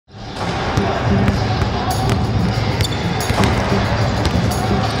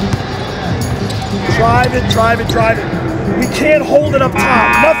drive it, drive it, drive it. We can't hold it up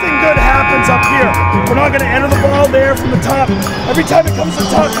top. Nothing good happens up here. We're not going to enter the ball there from the top. Every time it comes to the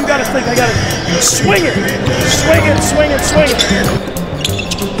top, you got to think, I got to swing it. Swing it, swing it, swing it.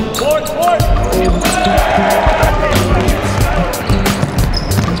 Board, board.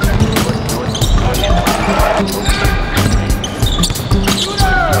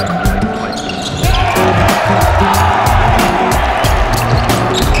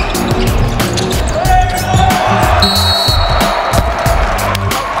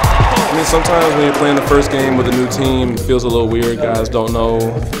 Sometimes when you're playing the first game with a new team, it feels a little weird. Guys don't know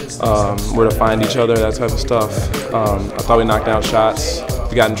where to find each other, that type of stuff. I thought we knocked down shots.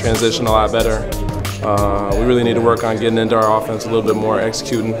 We got in transition a lot better. We really need to work on getting into our offense a little bit more,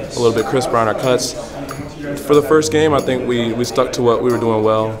 executing a little bit crisper on our cuts. For the first game, I think we stuck to what we were doing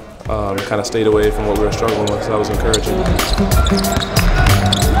well, kind of stayed away from what we were struggling with, so that was encouraging.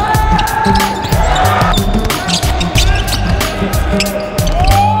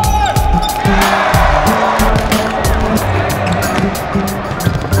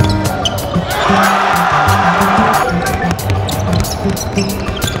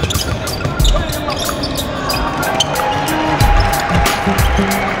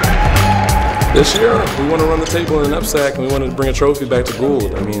 This year, we want to run the table in the NEPSAC, and we want to bring a trophy back to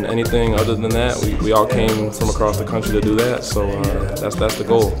Gould. I mean, anything other than that, we all came from across the country to do that, so that's the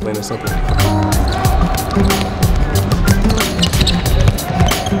goal, plain and simple.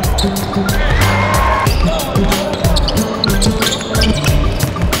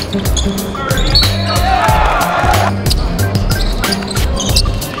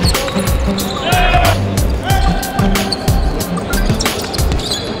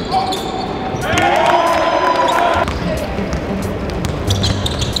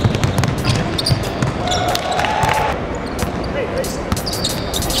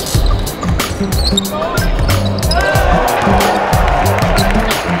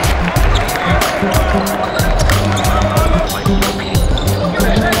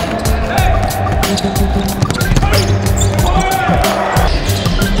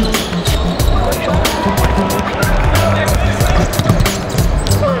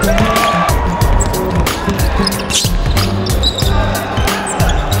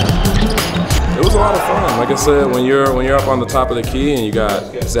 Like I said, when you're up on the top of the key and you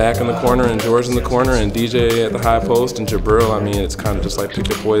got Zack in the corner and George in the corner and DJ at the high post and Jahbril, I mean, it's kind of just like pick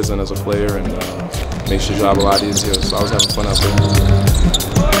your poison as a player and makes your job a lot easier. So I was having fun out there.